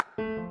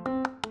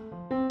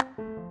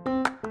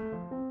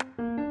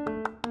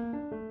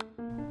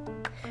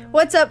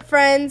What's up,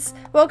 friends?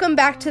 Welcome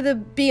back to the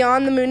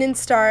Beyond the Moon and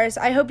Stars.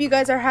 I hope you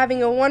guys are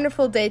having a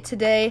wonderful day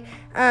today.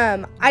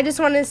 I just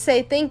want to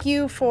say thank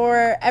you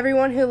for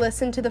everyone who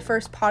listened to the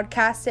first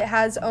podcast. It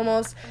has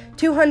almost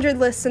 200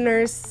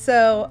 listeners,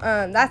 so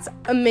that's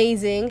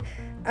amazing.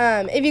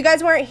 If you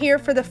guys weren't here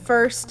for the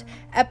first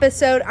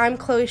episode, I'm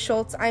Chloe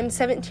Schultz. I'm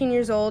 17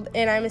 years old,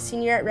 and I'm a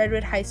senior at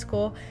Redwood High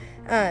School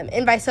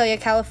in Visalia,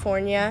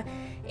 California.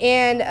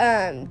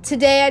 And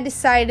today I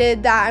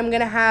decided that I'm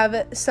going to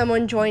have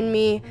someone join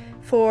me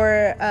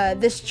for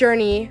this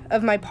journey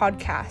of my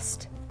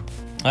podcast.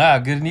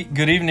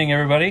 Good evening,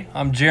 everybody.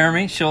 I'm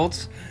Jeremy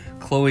Schultz,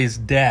 Chloe's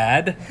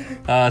dad.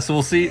 So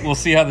we'll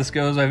see how this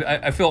goes.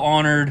 I feel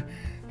honored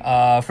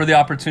for the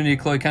opportunity.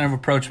 Chloe kind of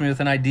approached me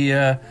with an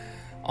idea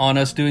on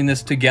us doing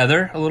this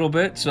together a little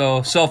bit.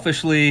 So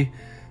selfishly,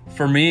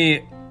 for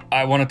me,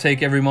 I want to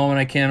take every moment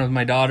I can with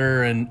my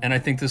daughter, and I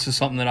think this is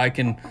something that I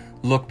can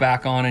look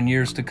back on in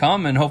years to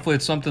come, and hopefully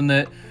it's something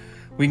that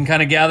we can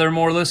kind of gather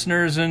more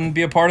listeners and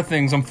be a part of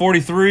things. I'm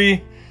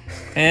 43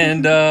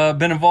 and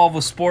been involved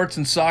with sports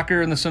and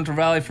soccer in the Central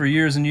Valley for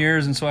years and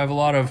years, and so I have a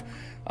lot of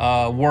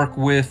work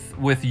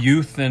with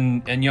youth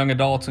and young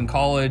adults in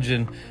college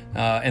and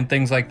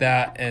things like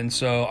that, and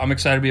so I'm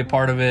excited to be a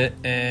part of it,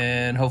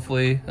 and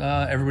hopefully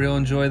everybody will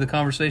enjoy the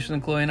conversation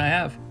that Chloe and I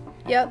have.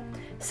 Yep.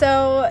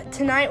 So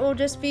tonight we'll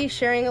just be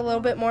sharing a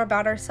little bit more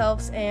about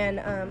ourselves and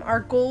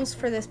our goals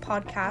for this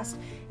podcast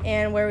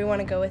and where we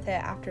want to go with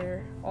it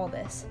after all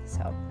this.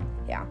 So,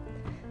 yeah.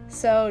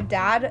 So,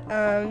 Dad,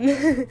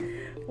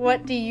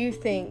 what do you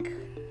think?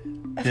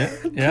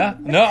 Yeah.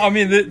 No, I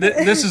mean,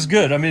 this is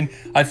good. I mean,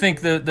 I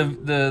think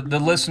the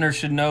listener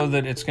should know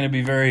that it's going to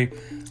be very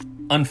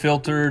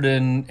unfiltered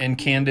and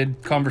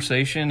candid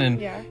conversation.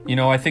 And, you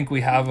know, I think we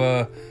have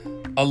a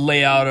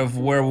layout of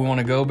where we want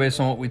to go based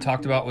on what we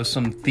talked about with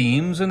some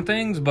themes and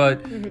things,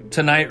 but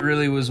tonight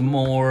really was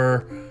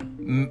more,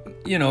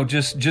 you know,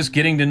 just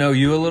getting to know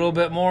you a little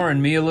bit more and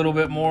me a little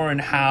bit more,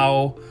 and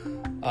how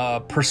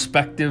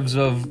perspectives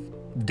of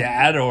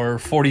dad or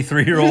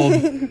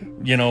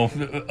 43-year-old, you know,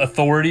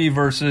 authority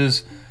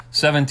versus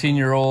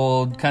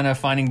 17-year-old kind of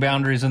finding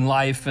boundaries in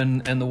life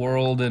and the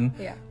world,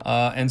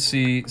 and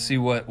see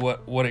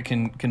what it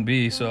can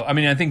be. So, I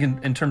mean, I think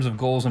in terms of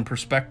goals and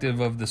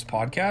perspective of this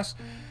podcast,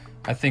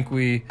 I think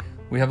we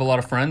have a lot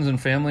of friends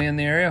and family in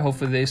the area.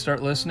 Hopefully they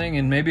start listening,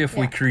 and maybe if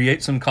we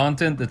create some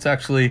content that's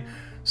actually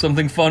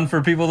something fun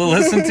for people to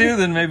listen to,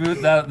 then maybe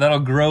that'll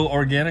grow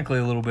organically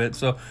a little bit.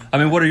 So, I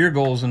mean, what are your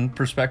goals and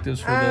perspectives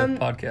for the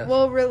podcast?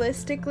 Well,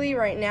 realistically,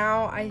 right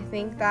now, I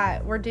think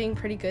that we're doing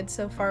pretty good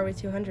so far with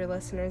 200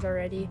 listeners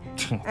already.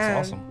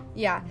 That's awesome.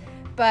 Yeah,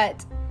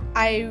 but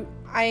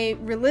I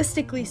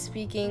realistically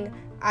speaking,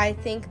 I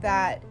think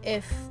that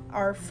if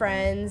our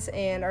friends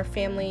and our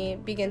family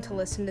begin to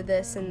listen to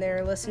this and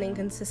they're listening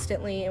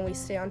consistently, and we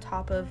stay on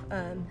top of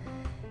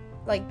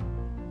like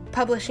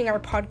publishing our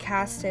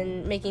podcast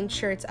and making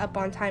sure it's up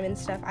on time and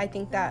stuff, I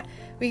think that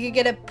we could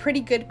get a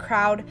pretty good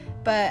crowd.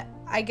 But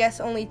I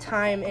guess only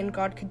time and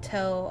God could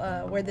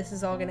tell where this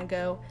is all gonna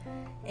go,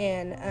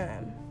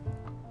 and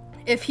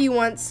if He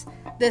wants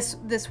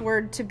this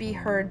word to be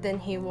heard, then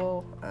He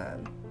will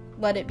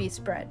let it be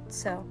spread.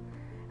 So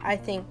I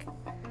think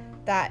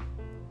that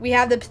we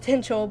have the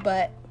potential,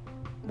 but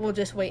we'll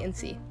just wait and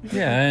see.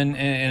 Yeah, and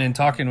in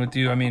talking with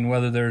you, I mean,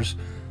 whether there's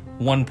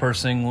one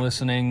person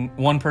listening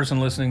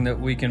that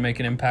we can make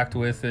an impact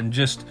with, and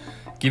just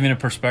giving a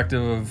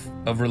perspective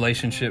of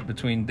relationship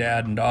between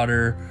dad and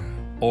daughter,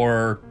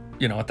 or,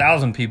 you know,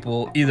 1,000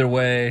 people, either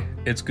way,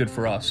 it's good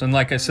for us. And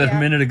like I said a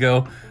minute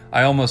ago,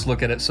 I almost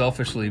look at it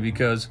selfishly,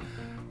 because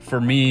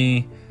for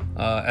me,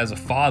 as a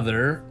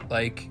father,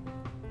 like,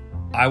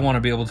 I want to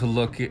be able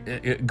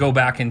to go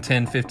back in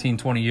 10, 15,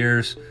 20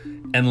 years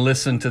and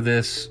listen to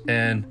this,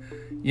 and,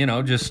 you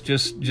know,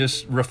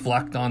 just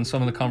reflect on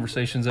some of the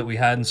conversations that we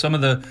had, and some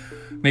of the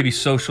maybe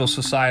social,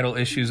 societal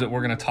issues that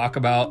we're going to talk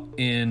about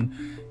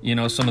in, you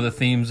know, some of the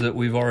themes that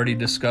we've already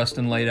discussed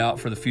and laid out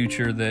for the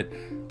future that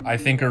I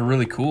think are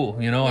really cool.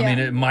 You know, I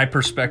mean, my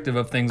perspective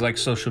of things like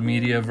social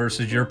media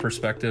versus your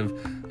perspective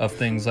of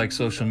things like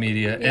social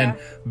media, and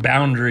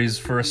boundaries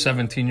for a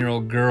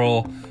 17-year-old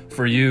girl,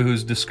 for you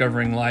who's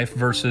discovering life,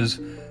 versus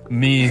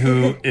me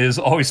who is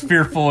always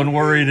fearful and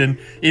worried. And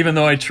even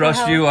though I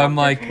trust you, I'm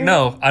like,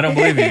 no, I don't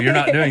believe you. You're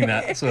not doing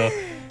that. So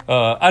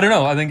I don't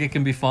know. I think it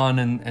can be fun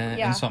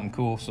and something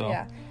cool. So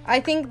yeah. I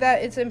think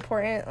that it's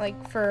important,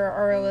 like, for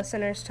our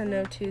listeners to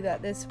know too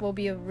that this will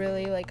be a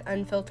really, like,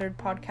 unfiltered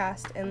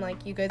podcast, and,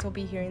 like, you guys will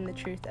be hearing the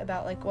truth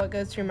about, like, what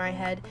goes through my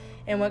head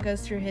and what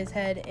goes through his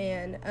head,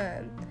 and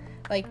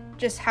like,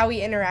 just how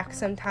we interact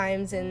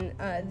sometimes, and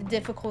the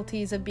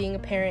difficulties of being a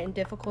parent and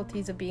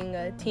difficulties of being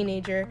a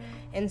teenager.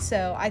 And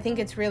so I think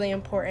it's really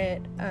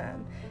important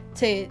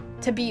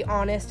to be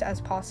honest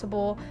as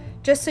possible,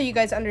 just so you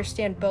guys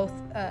understand both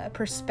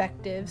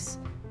perspectives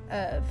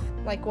of,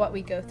 like, what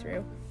we go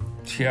through.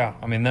 Yeah,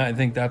 I mean, I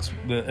think that's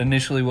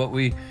initially what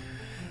we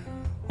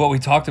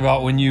talked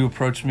about when you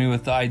approached me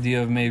with the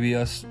idea of maybe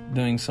us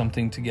doing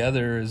something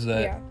together, is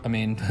that, I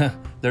mean,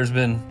 there's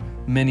been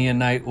many a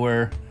night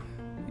where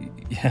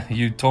yeah,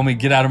 you told me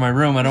get out of my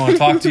room. I don't want to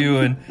talk to you.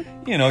 And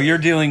you're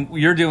dealing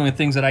with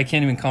things that I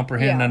can't even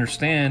comprehend and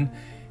understand.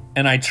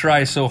 And I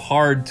try so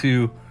hard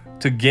to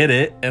get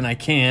it, and I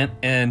can't.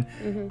 And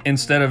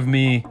instead of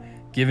me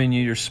giving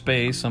you your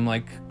space, I'm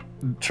like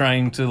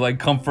trying to like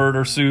comfort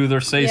or soothe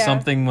or say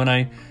something when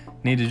I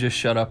need to just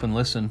shut up and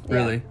listen,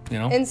 really,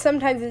 And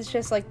sometimes it's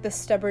just like the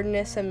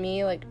stubbornness of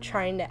me, like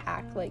trying to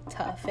act like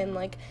tough and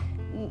like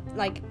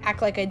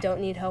act like I don't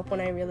need help when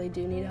I really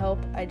do need help.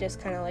 I just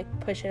kind of like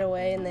push it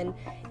away, and then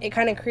it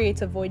kind of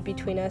creates a void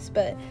between us.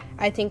 But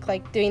I think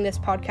like doing this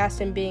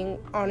podcast and being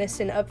honest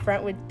and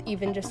upfront with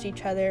even just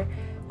each other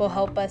will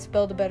help us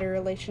build a better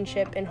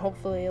relationship, and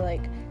hopefully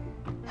like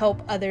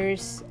help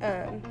others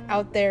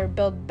out there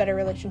build better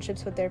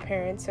relationships with their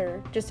parents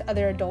or just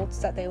other adults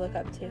that they look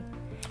up to.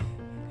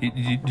 Do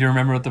you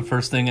remember what the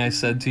first thing I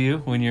said to you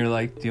when you're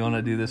like, do you want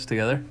to do this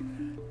together?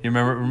 You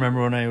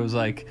remember when I was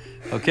like,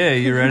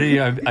 okay, you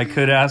ready? I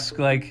could ask,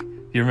 like,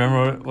 you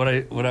remember what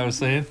I was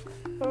saying?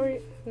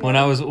 When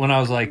I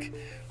was like,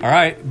 all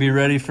right, be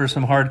ready for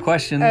some hard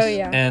questions. Oh,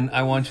 yeah. And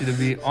I want you to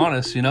be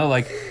honest,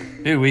 like,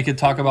 dude, we could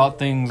talk about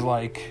things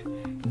like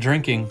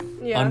drinking,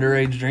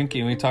 underage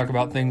drinking. We talk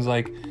about things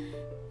like,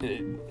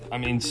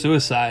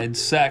 suicide,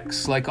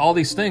 sex, like all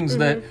these things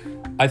that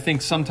I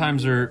think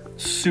sometimes are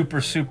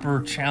super,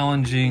 super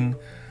challenging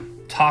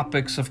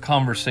topics of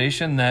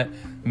conversation that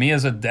me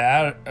as a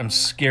dad, I'm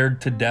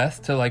scared to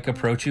death to like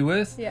approach you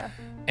with. Yeah.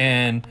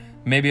 And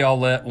maybe I'll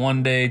let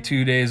 1 day,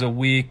 2 days, a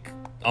week,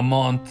 a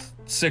month,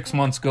 6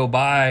 months go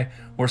by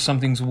where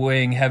something's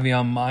weighing heavy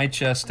on my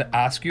chest to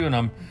ask you, and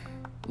I'm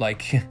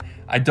like,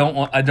 I don't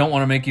want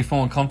to make you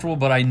feel uncomfortable,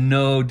 but I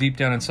know deep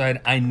down inside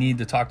I need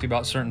to talk to you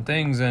about certain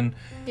things, and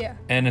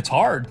it's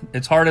hard.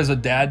 It's hard as a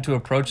dad to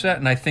approach that,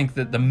 and I think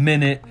that the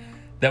minute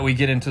that we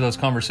get into those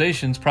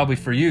conversations, probably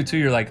for you too,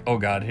 you're like, oh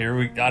God, I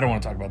don't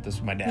want to talk about this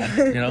with my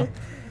dad,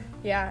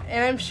 Yeah,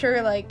 and I'm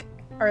sure like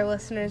our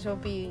listeners will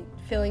be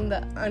feeling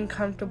the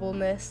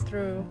uncomfortableness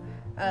through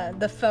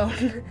the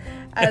phone,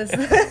 as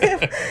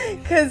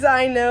because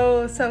I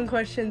know some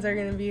questions are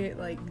going to be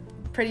like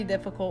pretty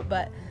difficult,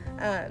 but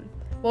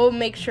we'll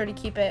make sure to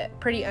keep it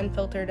pretty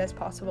unfiltered as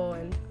possible,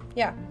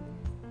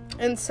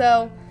 and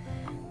so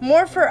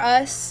more for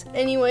us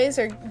anyways,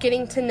 or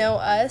getting to know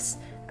us.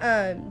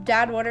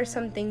 Dad, what are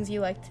some things you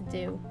like to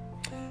do?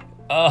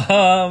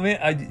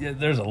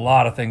 There's a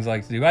lot of things I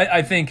like to do.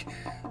 I think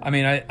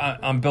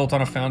I'm built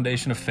on a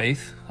foundation of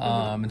faith,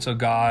 and so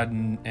God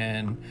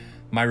and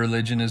my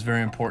religion is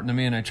very important to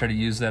me, and I try to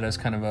use that as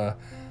kind of a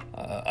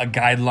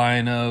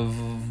guideline of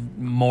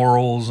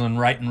morals and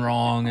right and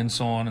wrong and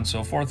so on and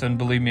so forth. And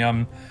believe me,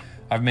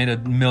 I've made a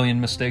million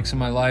mistakes in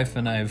my life,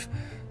 and I've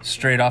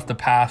strayed off the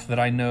path that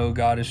I know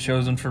God has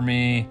chosen for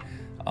me,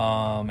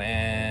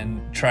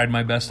 and tried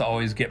my best to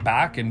always get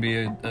back and be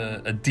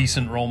a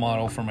decent role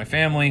model for my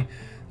family.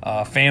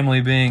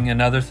 Family being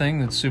another thing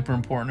that's super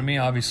important to me.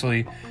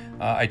 Obviously,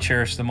 I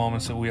cherish the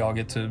moments that we all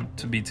get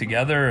to be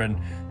together, and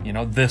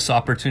this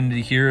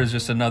opportunity here is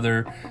just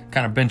another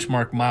kind of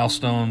benchmark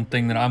milestone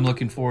thing that I'm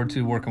looking forward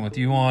to working with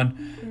you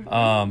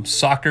on.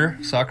 Soccer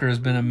has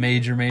been a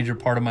major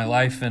part of my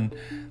life, and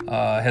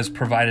has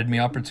provided me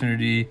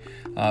opportunity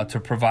to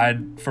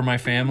provide for my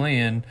family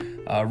and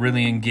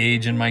really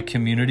engage in my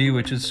community,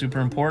 which is super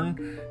important.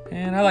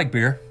 And I like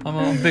beer. I'm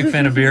a big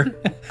fan of beer,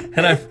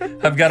 and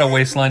I've got a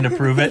waistline to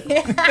prove it.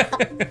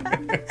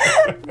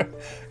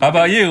 How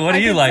about you? What do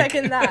you like? I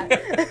can second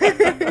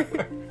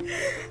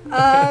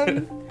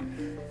that.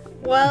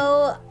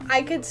 Well,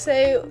 I could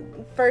say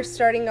first,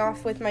 starting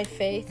off with my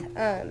faith.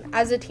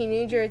 As a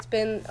teenager, it's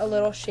been a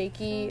little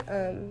shaky.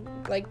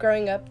 Like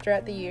growing up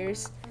throughout the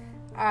years,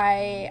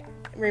 I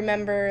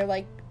remember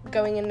like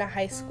going into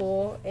high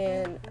school,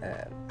 and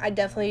I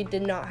definitely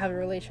did not have a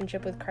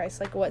relationship with Christ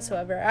like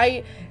whatsoever.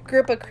 I grew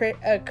up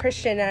a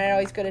Christian, and I'd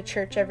always go to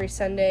church every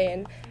Sunday,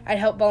 and I'd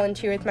help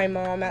volunteer with my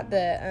mom at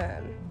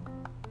the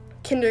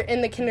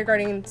in the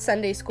kindergarten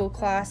Sunday school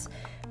class.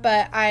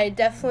 But I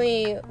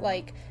definitely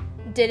like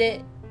did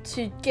it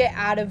to get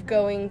out of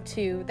going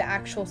to the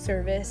actual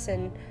service,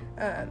 and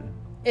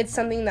it's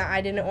something that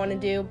I didn't want to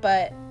do.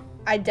 But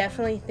I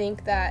definitely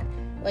think that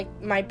like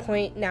my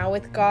point now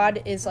with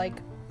God is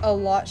like a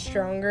lot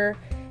stronger.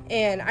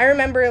 And I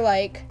remember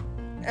like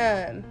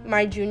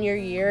my junior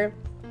year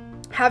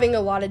having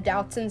a lot of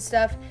doubts and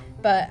stuff,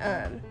 but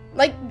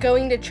like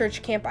going to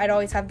church camp, I'd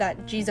always have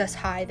that Jesus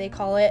high, they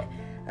call it,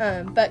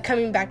 but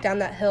coming back down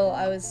that hill,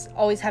 I was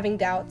always having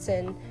doubts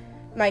and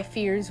my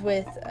fears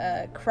with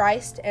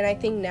Christ. And I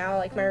think now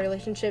like my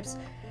relationship's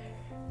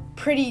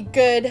pretty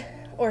good,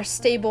 or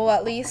stable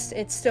at least.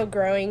 It's still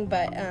growing,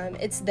 but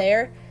it's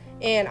there.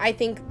 And I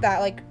think that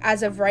like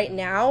as of right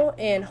now,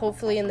 and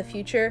hopefully in the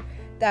future,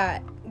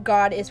 that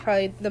God is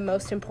probably the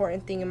most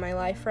important thing in my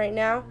life right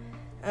now.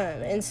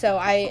 And so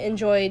I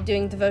enjoy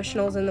doing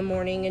devotionals in the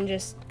morning and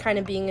just kind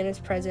of being in his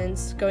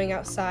presence, going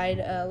outside,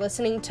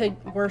 listening to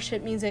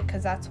worship music,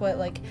 because that's what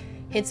like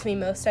hits me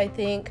most, I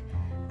think.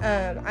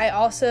 I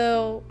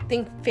also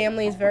think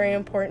family is very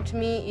important to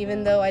me,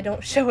 even though I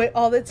don't show it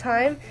all the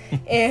time,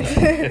 and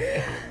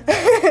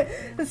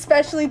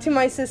especially to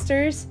my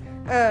sisters.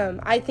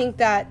 I think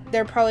that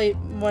they're probably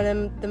one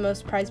of the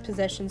most prized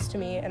possessions to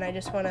me, and I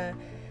just want to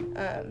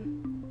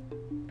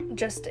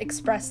just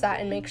express that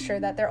and make sure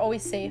that they're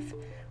always safe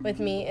with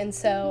me. And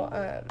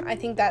so I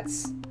think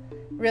that's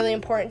really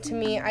important to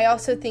me. I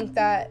also think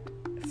that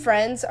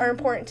friends are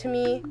important to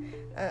me.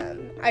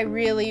 I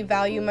really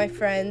value my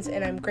friends,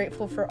 and I'm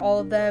grateful for all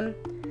of them.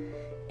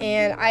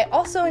 And I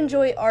also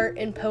enjoy art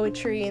and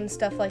poetry and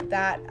stuff like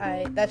that.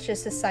 That's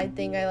just a side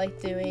thing I like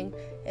doing.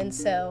 And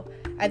so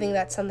I think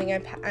that's something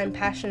I'm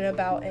passionate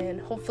about, and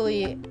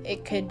hopefully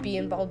it could be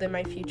involved in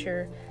my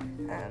future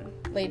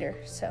later.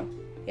 So,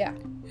 yeah.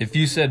 If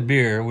you said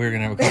beer, we're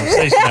going to have a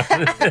conversation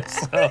after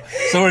this.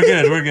 So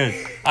we're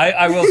good.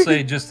 I will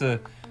say, just to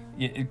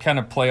kind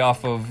of play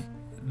off of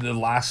the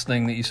last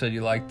thing that you said,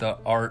 you like the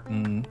art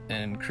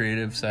and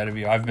creative side of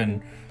you. I've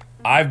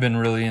been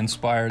really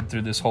inspired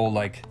through this whole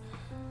like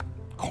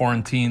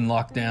quarantine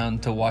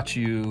lockdown to watch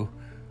you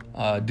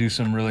do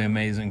some really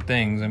amazing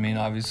things. I mean,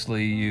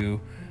 obviously you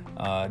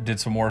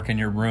did some work in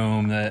your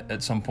room that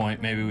at some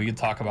point maybe we could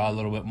talk about a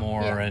little bit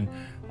more. Yeah.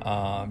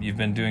 And you've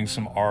been doing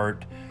some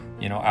art,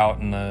 out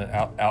in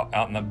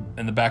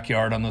the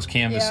backyard on those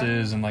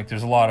canvases. Yeah. And like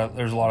there's a lot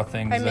of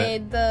things. I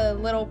made the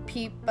little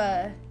peep.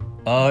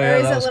 Oh yeah,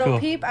 or that is was it Little cool.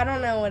 Peep? I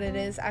don't know what it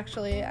is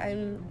actually.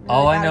 I'm really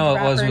all I bad know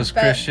with it rappers, was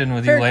Christian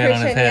with you laying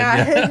on his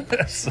head.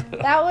 Yeah. So,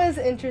 that was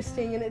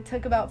interesting, and it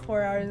took about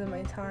 4 hours of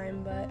my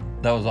time, but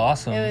that was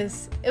awesome. It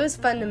was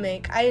fun to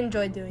make. I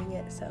enjoyed doing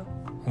it. So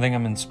I think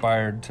I'm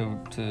inspired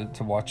to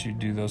watch you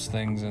do those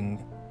things and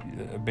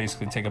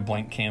basically take a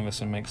blank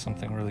canvas and make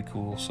something really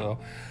cool. So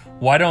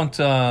why don't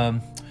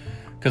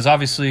because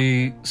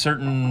obviously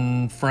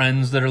certain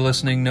friends that are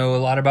listening know a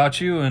lot about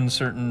you, and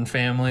certain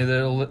family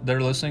that are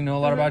listening know a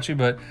lot about you.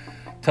 But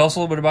tell us a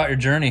little bit about your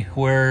journey.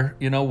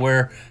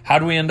 How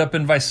do we end up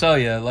in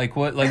Visalia? Like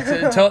what? Like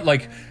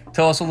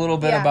tell us a little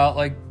bit about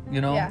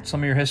some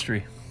of your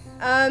history.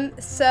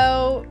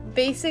 So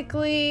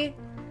basically,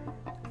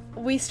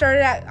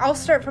 I'll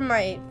start from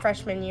my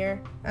freshman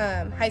year,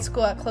 high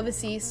school at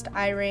Clovis East.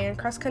 I ran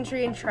cross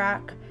country and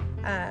track.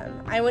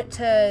 I went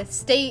to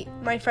state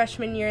my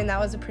freshman year, and that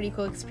was a pretty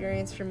cool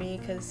experience for me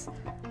because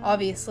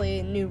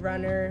obviously new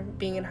runner,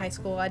 being in high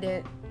school, I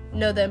didn't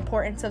know the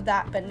importance of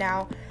that, but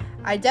now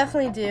I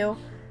definitely do.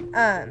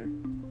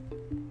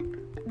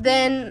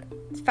 Then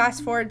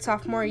fast forward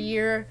sophomore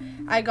year,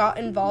 I got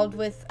involved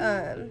with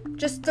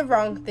just the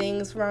wrong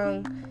things,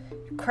 wrong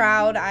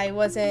crowd. I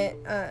wasn't,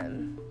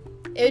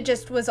 it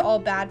just was all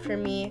bad for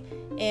me,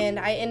 and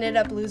I ended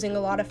up losing a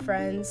lot of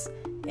friends.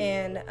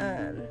 And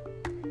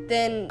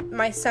then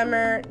my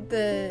summer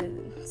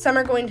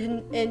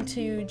going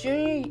into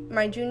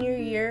my junior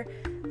year,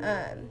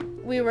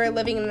 we were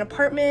living in an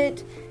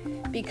apartment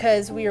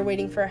because we were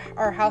waiting for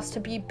our house to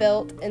be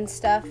built and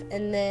stuff.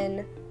 And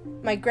then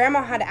my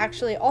grandma had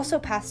actually also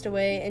passed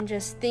away, and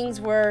just things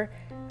were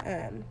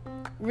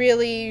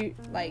really,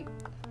 like,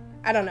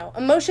 I don't know,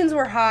 emotions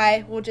were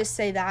high, we'll just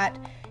say that,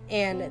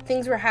 and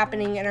things were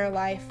happening in our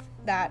life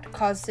that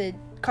caused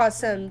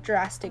some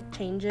drastic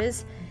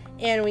changes.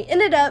 And we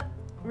ended up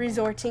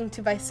resorting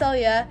to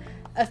Visalia,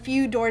 a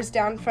few doors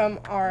down from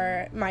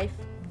my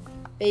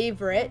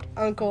favorite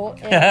uncle.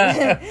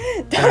 And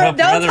don't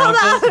tell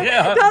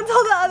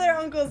the other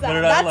uncles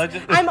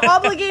that. I'm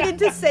obligated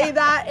to say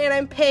that, and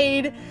I'm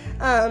paid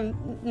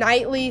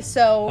nightly.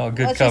 So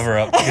good cover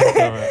up.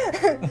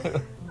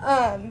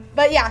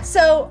 But yeah,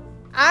 so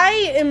I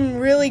am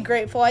really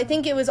grateful. I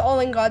think it was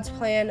all in God's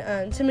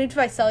plan to move to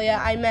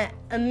Visalia. I met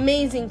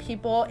amazing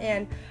people,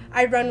 and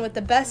I run with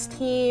the best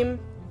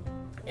team.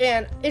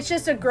 And it's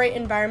just a great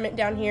environment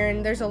down here,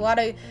 and there's a lot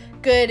of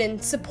good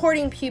and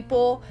supporting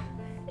people.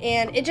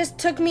 And it just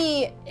took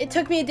me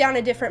down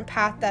a different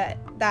path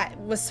that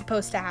was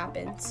supposed to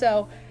happen.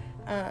 So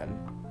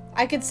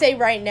I could say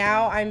right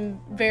now I'm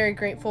very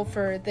grateful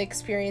for the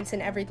experience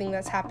and everything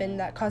that's happened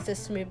that caused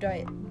us to move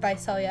to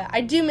Visalia.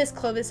 I do miss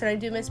Clovis, and I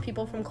do miss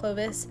people from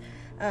Clovis.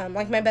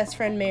 Like my best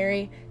friend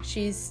Mary,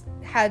 she's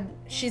had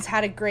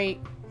a great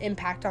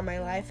impact on my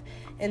life.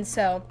 And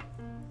so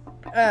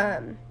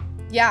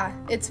yeah,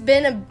 it's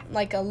been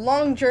a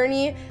long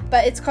journey,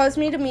 but it's caused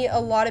me to meet a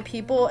lot of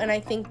people, and I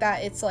think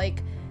that it's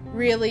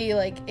really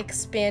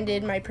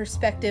expanded my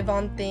perspective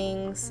on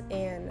things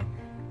and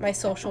my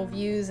social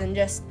views, and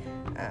just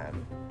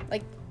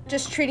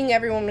treating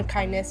everyone with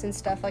kindness and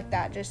stuff like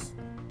that. Just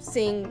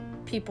seeing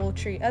people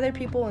treat other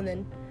people, and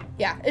then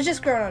it's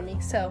just grown on me.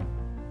 So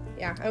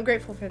yeah, I'm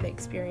grateful for the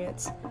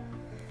experience.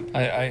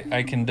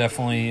 I can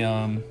definitely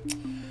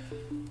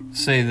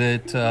say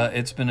that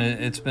it's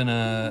been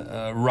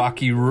a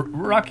rocky,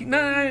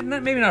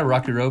 maybe not a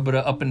rocky road, but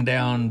an up and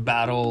down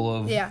battle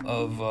of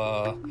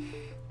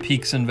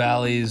peaks and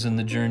valleys, and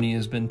the journey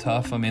has been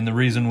tough. I mean, the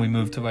reason we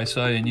moved to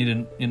Visalia, and you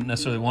didn't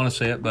necessarily want to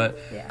say it, but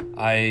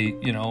I,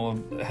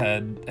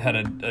 had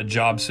a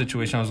job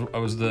situation. I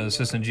was the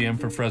assistant GM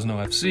for Fresno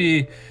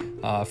FC.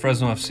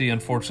 Fresno FC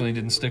unfortunately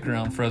didn't stick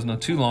around Fresno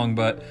too long,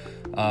 but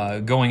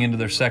going into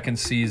their second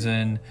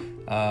season,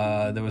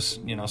 there was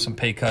some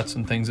pay cuts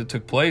and things that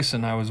took place,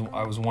 and I was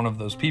one of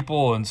those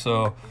people. And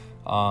so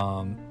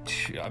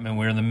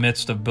we're in the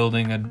midst of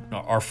building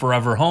our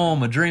forever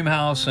home, a dream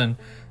house, and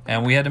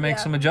we had to make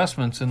some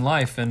adjustments in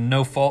life, and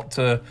no fault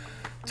to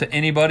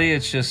anybody.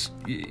 It's just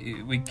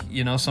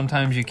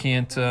sometimes you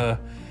can't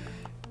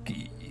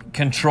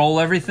control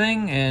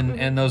everything,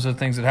 and those are the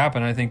things that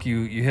happen. I think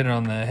you hit it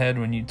on the head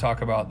when you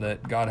talk about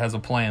that God has a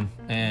plan,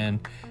 and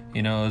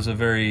it was a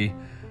very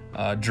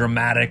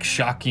dramatic,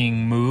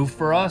 shocking move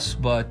for us,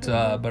 but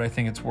I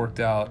think it's worked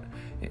out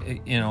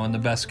in the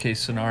best case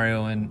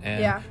scenario,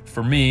 and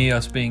for me,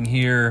 us being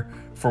here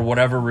for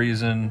whatever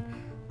reason,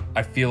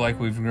 I feel like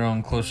we've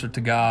grown closer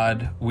to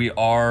God. We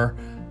are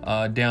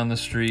down the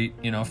street,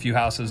 a few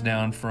houses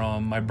down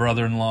from my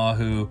brother-in-law,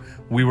 who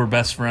we were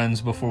best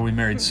friends before we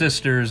married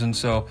sisters, and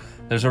so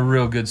there's a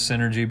real good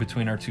synergy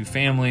between our two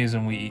families,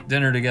 and we eat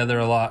dinner together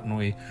a lot, and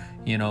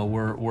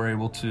we're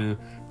able to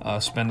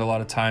spend a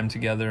lot of time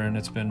together, and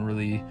it's been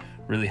really,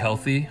 really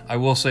healthy. I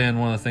will say, and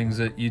one of the things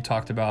that you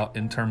talked about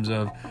in terms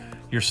of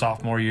your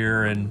sophomore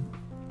year and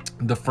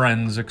the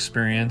friends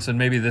experience, and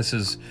maybe this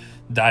is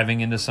diving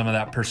into some of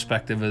that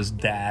perspective as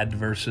dad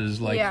versus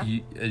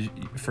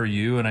for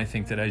you. And I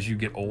think that as you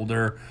get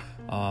older,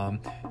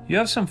 you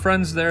have some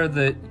friends there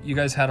that you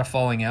guys had a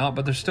falling out,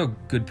 but they're still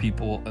good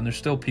people, and they're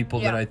still people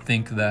that I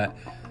think that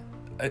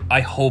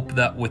I hope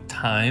that with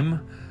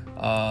time,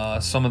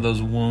 some of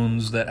those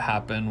wounds that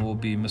happen will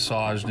be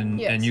massaged,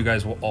 and you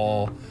guys will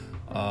all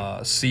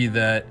see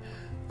that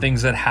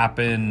things that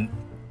happen,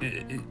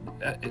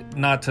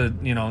 not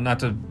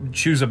to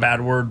choose a bad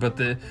word, but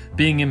the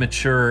being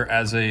immature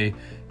as a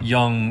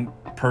young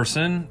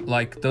person,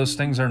 like those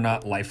things are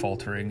not life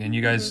altering, and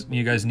you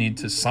guys need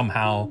to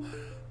somehow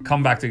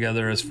come back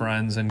together as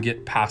friends and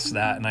get past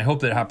that. And I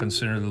hope that happens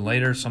sooner than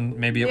later.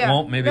 Maybe it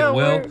won't, maybe it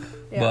will,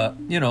 but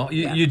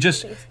you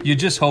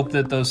just hope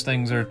that those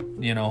things are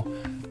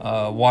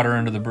water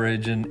under the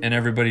bridge, and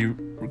everybody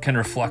can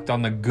reflect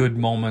on the good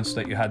moments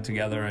that you had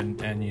together,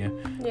 and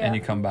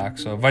you come back.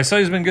 So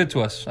Visalia's been good to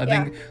us. I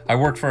think I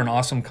work for an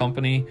awesome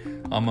company.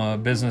 I'm a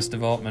business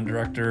development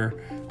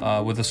director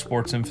with a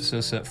sports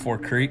emphasis at Four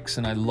Creeks,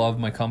 and I love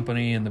my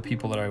company and the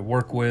people that I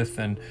work with,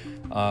 and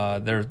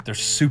they're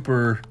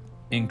super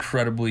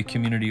incredibly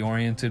community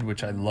oriented,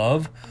 which I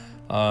love.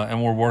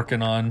 And we're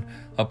working on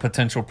a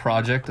potential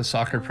project, a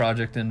soccer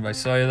project in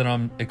Visalia that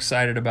I'm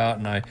excited about.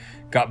 And I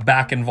got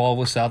back involved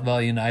with South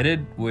Valley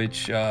United,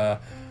 which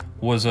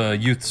was a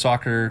youth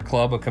soccer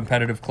club, a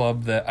competitive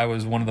club that I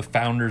was one of the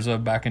founders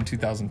of back in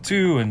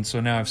 2002. And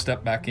so now I've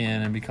stepped back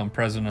in and become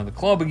president of the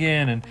club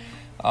again. And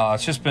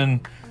it's just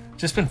been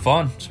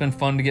fun. It's been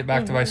fun to get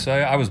back to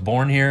Visalia. I was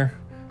born here,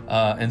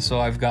 and so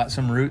I've got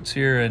some roots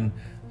here. And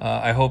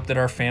I hope that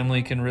our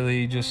family can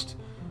really just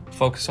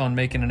focus on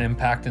making an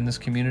impact in this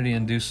community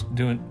and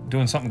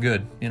doing something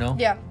good,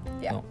 Yeah,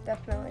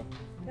 definitely.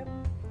 Yep.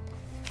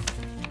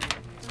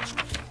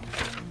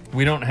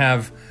 We don't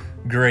have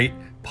great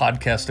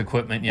podcast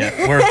equipment yet.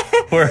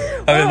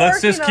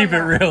 Let's just keep it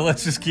real.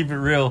 Let's just keep it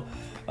real.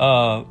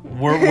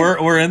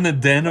 We're in the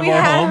den of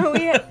our home.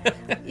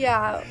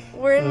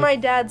 We're in my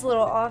dad's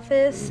little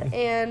office,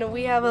 and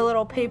we have a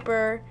little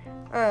paper,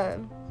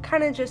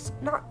 kind of just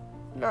not.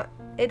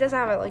 It doesn't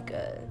have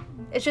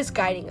it's just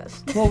guiding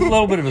us. A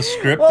little bit of a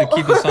script to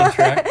keep us on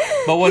track.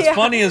 But what's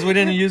funny is we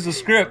didn't use the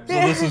script, so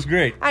this is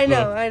great. I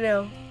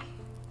know.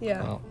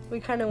 Yeah, well,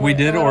 we kind of away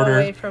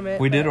from it.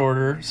 We did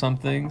order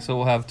something, so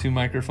we'll have 2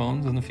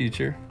 microphones in the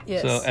future.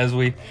 Yes. So as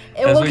we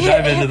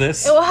dive into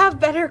this, it will have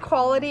better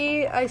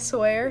quality, I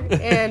swear,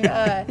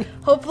 and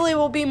hopefully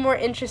will be more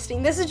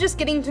interesting. This is just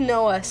getting to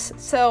know us,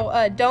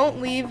 so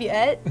don't leave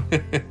yet.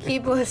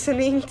 Keep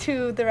listening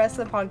to the rest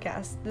of the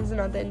podcast. This is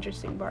not the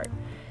interesting part.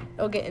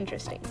 It'll get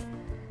interesting.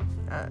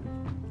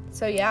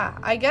 So yeah,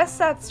 I guess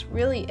that's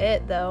really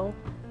it, though.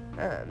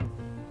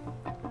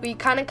 We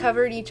kind of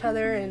covered each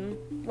other and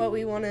what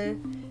we want to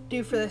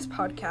do for this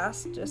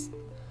podcast. Just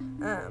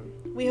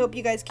we hope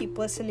you guys keep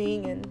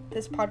listening, and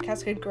this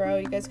podcast could grow.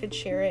 You guys could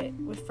share it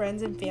with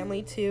friends and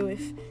family too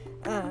if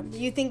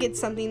you think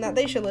it's something that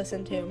they should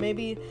listen to.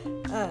 Maybe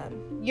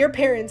your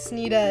parents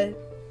need a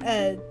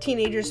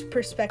teenager's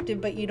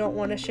perspective, but you don't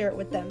want to share it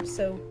with them,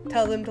 so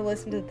tell them to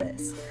listen to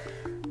this.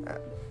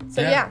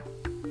 Yeah.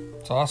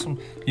 It's awesome.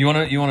 You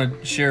want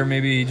to share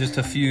maybe just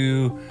a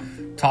few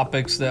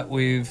topics that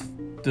we've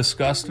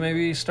discussed,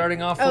 maybe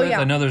starting off with?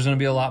 I know there's going to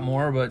be a lot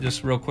more, but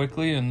just real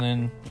quickly, and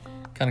then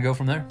kind of go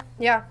from there.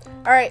 Yeah.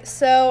 All right.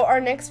 So our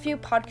next few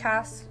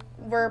podcasts,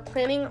 we're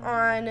planning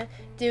on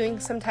doing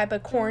some type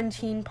of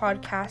quarantine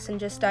podcast and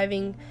just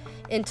diving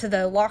into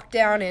the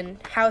lockdown and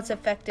how it's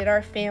affected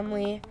our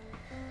family.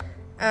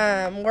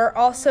 We're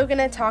also going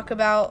to talk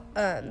about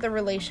the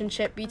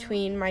relationship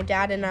between my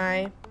dad and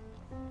I,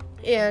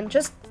 and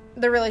just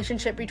the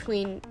relationship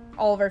between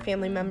all of our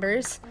family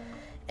members.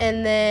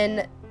 And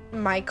then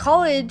my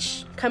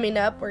college coming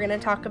up, we're going to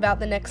talk about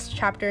the next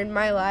chapter in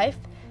my life.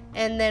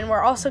 And then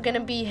we're also going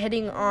to be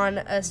hitting on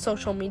a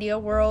social media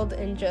world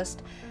and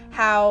just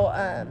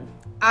how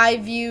I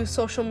view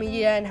social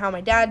media and how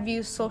my dad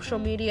views social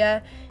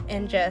media,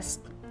 and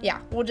just,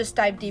 we'll just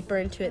dive deeper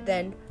into it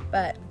then.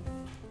 But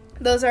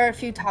those are a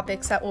few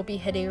topics that we'll be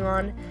hitting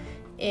on,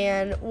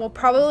 and we'll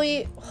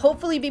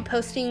hopefully be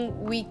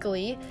posting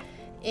weekly,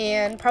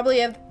 and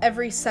probably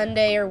every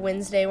Sunday or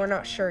Wednesday. We're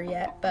not sure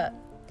yet, but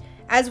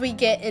as we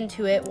get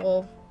into it,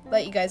 we'll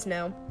let you guys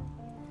know.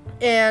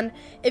 And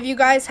if you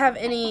guys have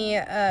any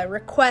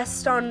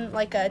requests on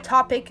like a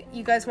topic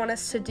you guys want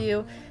us to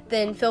do,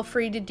 then feel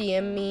free to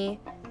DM me.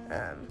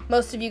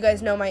 Most of you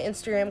guys know my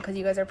Instagram because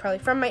you guys are probably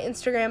from my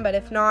Instagram, but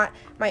if not,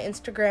 my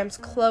Instagram's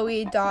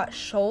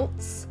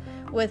chloe.schultz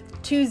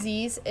with 2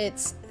 Z's.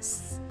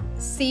 It's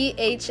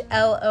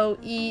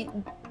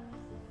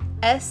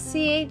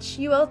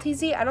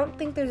CHLOESCHULTZ. I don't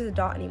think there's a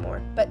dot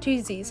anymore, but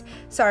 2 Z's.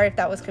 Sorry if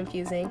that was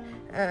confusing.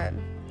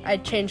 I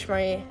changed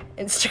my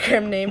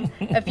Instagram name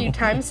a few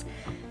times.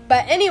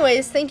 But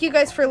anyways, thank you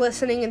guys for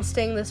listening and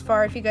staying this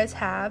far if you guys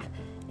have.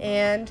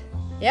 And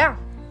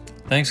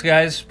thanks,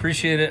 guys.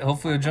 Appreciate it.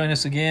 Hopefully you'll join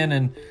us again.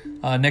 And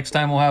next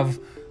time we'll have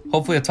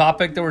hopefully a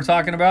topic that we're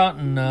talking about.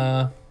 And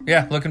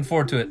looking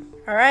forward to it.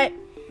 All right.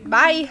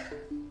 Bye.